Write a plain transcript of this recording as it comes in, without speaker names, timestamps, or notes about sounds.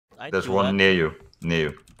There's one near you. Near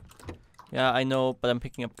you. Yeah, I know, but I'm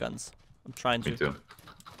picking up guns. I'm trying to. Me too.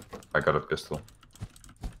 I got a pistol.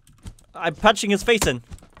 I'm punching his face in.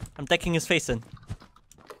 I'm decking his face in.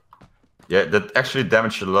 Yeah, that actually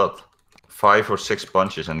damaged a lot. 5 or 6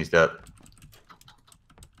 punches and he's dead.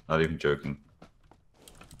 Not even joking.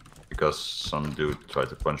 Because some dude tried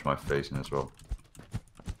to punch my face in as well.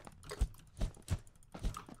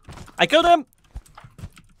 I killed him!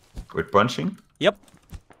 With punching? Yep.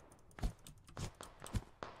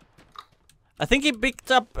 I think he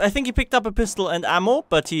picked up a pistol and ammo,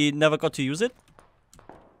 but he never got to use it.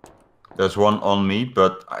 There's one on me,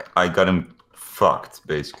 but I got him fucked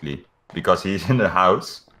basically. Because he's in the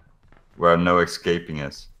house where no escaping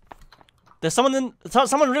is. There's someone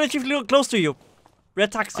relatively close to you.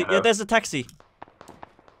 Red taxi. Yeah, there's a taxi.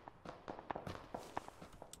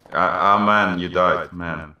 Ah man, you died,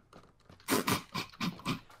 man.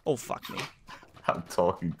 Oh fuck me. I'm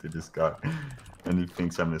talking to this guy and he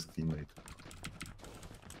thinks I'm his teammate.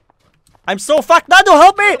 I'm so fucked. Nando,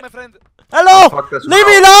 help me! My friend. Hello! Oh, Leave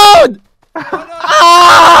me alone!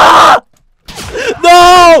 Ah!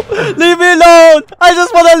 No! Leave me alone! I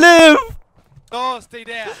just wanna live! No, stay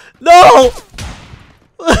there. No!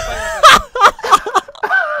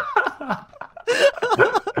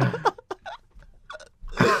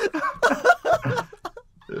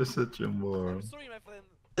 You're such a moron. I'm sorry, my friend.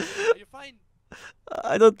 Are you fine?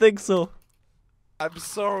 I don't think so. I'm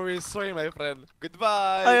sorry, my friend.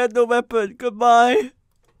 Goodbye. I had no weapon. Goodbye.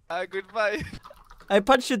 Goodbye. I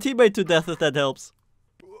punched your teammate to death if that helps.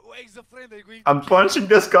 Where is the friend? Are you going? I'm punching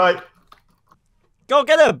this guy. Go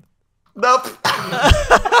get him! Nope.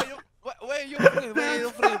 Where are your friend? Where are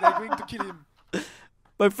your friend? I'm going to kill him.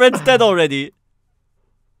 My friend's dead already.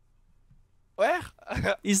 Where?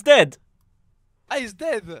 He's dead. Ah, he's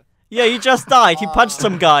dead. Yeah, he just died. He punched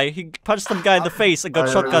some guy. He punched some guy in the face and got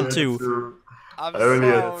shotgun too. I'm I only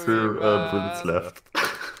had sorry, 2 man. bullets left.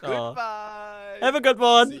 Goodbye. Have a good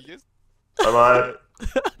one. See you. Bye bye.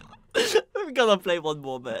 We're gonna play one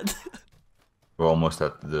more, man. We're almost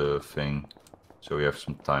at the thing, so we have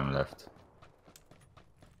some time left.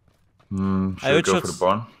 Should we go for the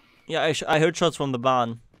barn? Yeah, I heard shots from the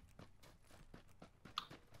barn.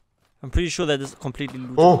 I'm pretty sure that is completely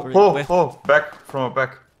looted. Oh, back, from our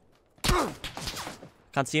back.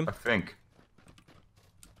 Can't see him. I think.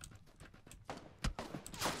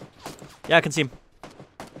 Yeah, I can see him.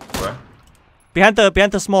 Where? Behind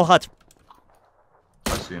the small hut.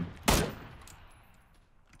 I see him.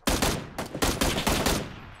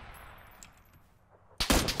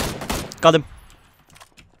 Got him.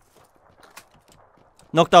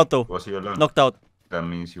 Knocked out though. Was he alone? Knocked out. That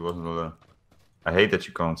means he wasn't alone. I hate that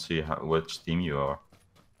you can't see which team you are.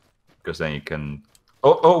 Because then you can...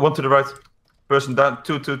 Oh, one to the right. Person down,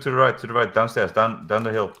 two to the right, downstairs, down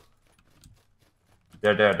the hill.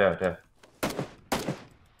 There.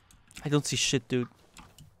 I don't see shit, dude.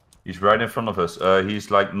 He's right in front of us. He's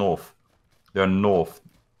like north. They're north.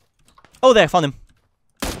 Oh, there, found him.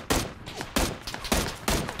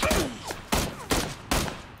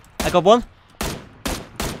 I got one.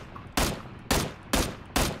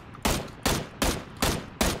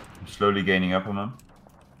 I'm slowly gaining up on him.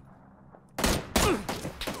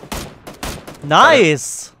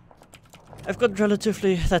 Nice! I've got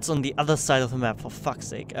relatively... That's on the other side of the map, for fuck's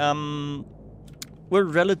sake. We're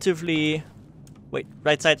relatively... Wait,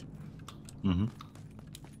 right side. Mm-hmm.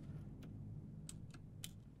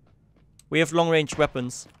 We have long-range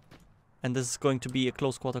weapons. And this is going to be a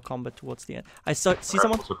close quarter combat towards the end. I see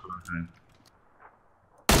someone.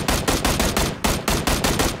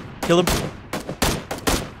 Kill him.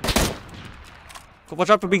 Watch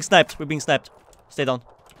out, we're being sniped. We're being sniped. Stay down.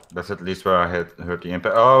 That's at least where I heard the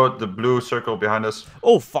impact. Oh, the blue circle behind us.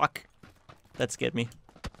 Oh, fuck. That scared me.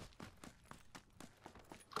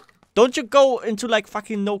 Don't you go into, like,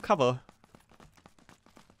 fucking no cover.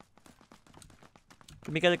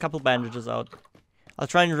 Let me get a couple bandages out. I'll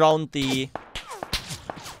try and round the...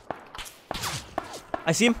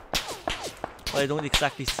 I see him. But I don't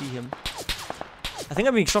exactly see him. I think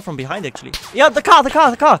I'm being shot from behind, actually. Yeah, the car!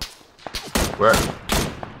 Where?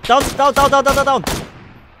 Down!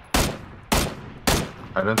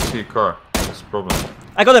 I don't see a car. That's a problem.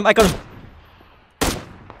 I got him! I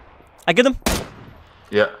get him?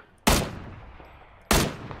 Yeah.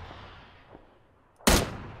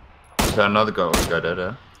 Is there another guy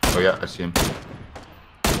there? Oh yeah, I see him.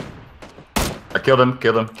 I killed him.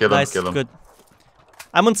 Nice, good.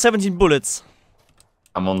 I'm on 17 bullets.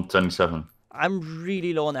 I'm on 27. I'm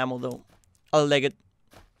really low on ammo though. I'll leg it.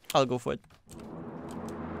 I'll go for it.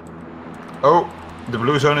 Oh, the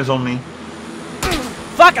blue zone is on me.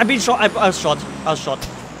 Fuck! I'm being shot. I was shot.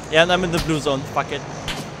 Yeah, and I'm in the blue zone. Fuck it.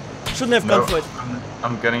 Shouldn't have gone for it.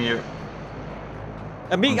 I'm getting you.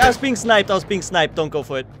 I was being sniped. I was being sniped. Don't go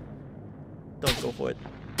for it. Don't go for it.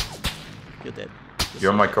 You're dead.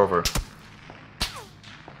 You're my cover.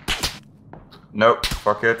 Nope.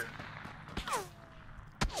 Fuck it.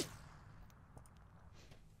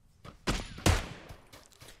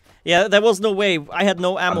 Yeah, there was no way. I had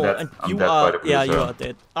no ammo, and you are. Yeah, you are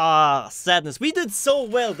dead. Ah, sadness. We did so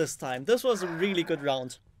well this time. This was a really good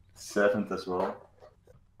round. 7th as well.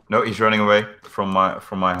 No, he's running away from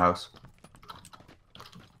my house.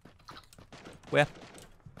 Where?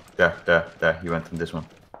 There. He went in this one.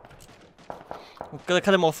 I'm gonna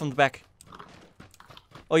cut him off from the back.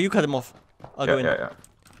 Oh, you cut him off. I'll go in. Yeah.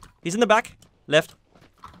 He's in the back. Left.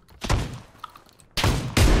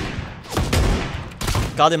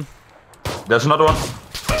 Got him. There's another one.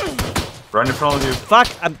 Right in front of you. Fuck!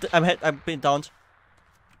 I'm being downed.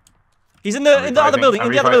 He's in the other building.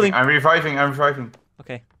 In the other building. I'm reviving.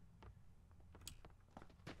 Okay.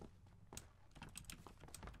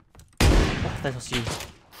 Oh, that was you.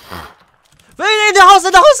 Wait, in the house!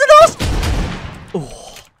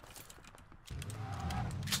 Oh.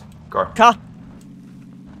 Car.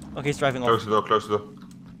 Okay, he's driving off. Close the door.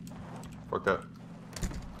 Fuck that.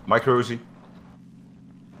 Micro Uzi.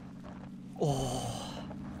 Oh.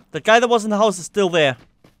 The guy that was in the house is still there.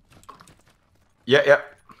 Yeah.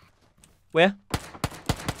 Where?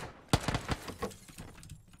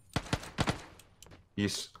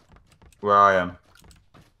 He's where I am.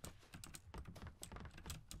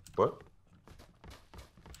 What?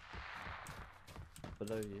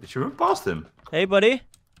 Below you. Did you run past him? Hey, buddy. You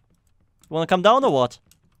wanna come down or what?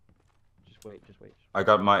 Just wait. I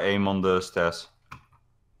got my aim on the stairs.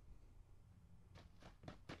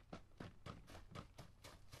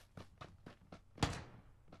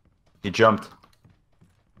 He jumped.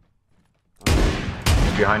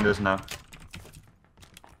 He's behind us now.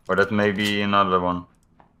 Or that may be another one.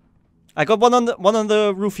 I got one on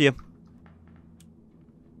the roof here.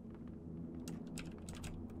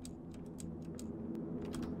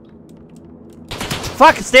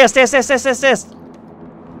 Fuck! Stairs!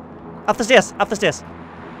 Up the stairs!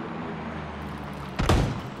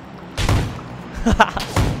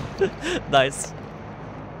 Nice.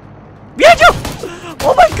 Behind you!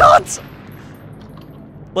 Oh my god!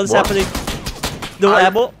 What is happening? No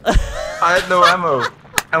ammo? I had no ammo.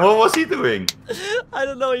 And what was he doing? I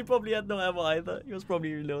don't know, he probably had no ammo either. He was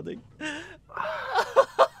probably reloading.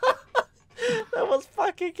 That was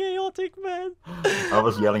fucking chaotic, man. I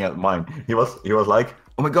was yelling at mine. He was like,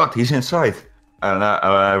 "Oh my god, he's inside." And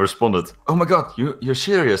I responded, "Oh my god, you're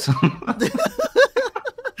serious?"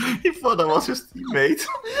 He thought I was his teammate.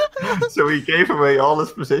 So he gave away all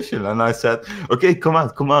his position and I said, "Okay, come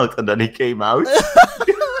out." And then he came out.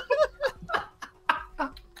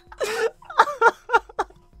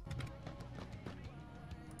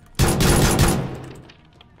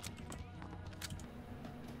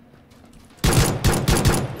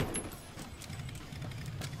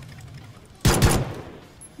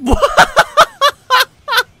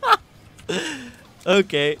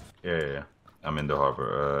 Okay. Yeah. I'm in the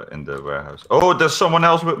harbor, in the warehouse. Oh, there's someone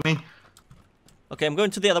else with me. Okay, I'm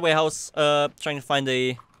going to the other warehouse, trying to find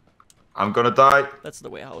a... I'm gonna die. That's the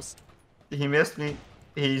warehouse. He missed me.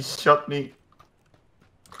 He shot me.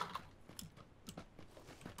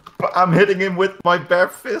 But I'm hitting him with my bare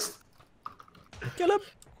fist. Kill him.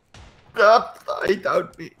 He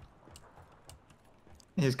downed me.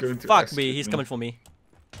 He's going to Fuck me, he's coming for me.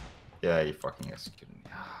 Yeah, he fucking executed me.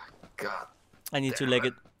 Oh, God. I need to leg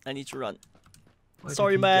it. I need to run. Why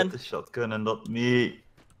Sorry, did he man. get the shotgun and not me.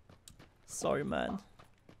 Sorry, man.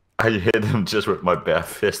 I hit him just with my bare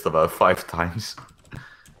fist about 5 times.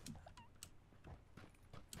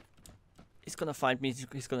 He's gonna find me.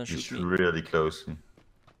 He's gonna shoot He's me. really close.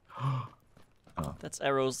 Oh. That's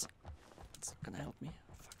arrows. It's not gonna help me.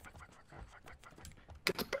 Fuck.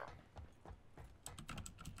 Get the barrel.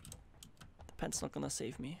 The pen's not gonna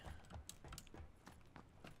save me.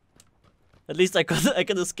 At least I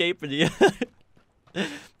can escape in here.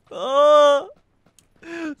 Oh!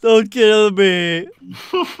 Don't kill me!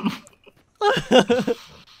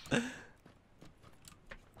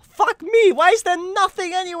 Fuck me! Why is there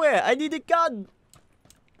nothing anywhere? I need a gun!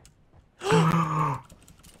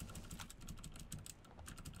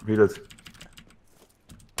 Reload.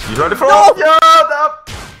 He's right in front! No! Ja,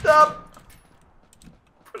 stop!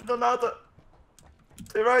 Donate!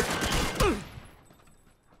 Stay right!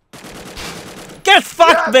 Get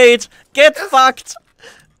fucked, Yeah. mate! Get fucked!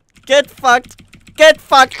 Get fucked! Get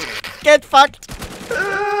fucked! Get fucked!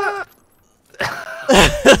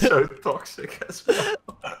 So toxic as well.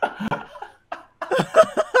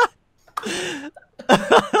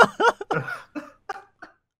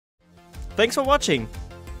 Thanks for watching.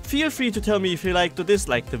 Feel free to tell me if you liked or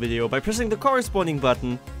disliked the video by pressing the corresponding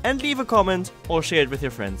button and leave a comment or share it with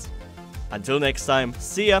your friends. Until next time,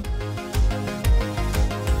 see ya!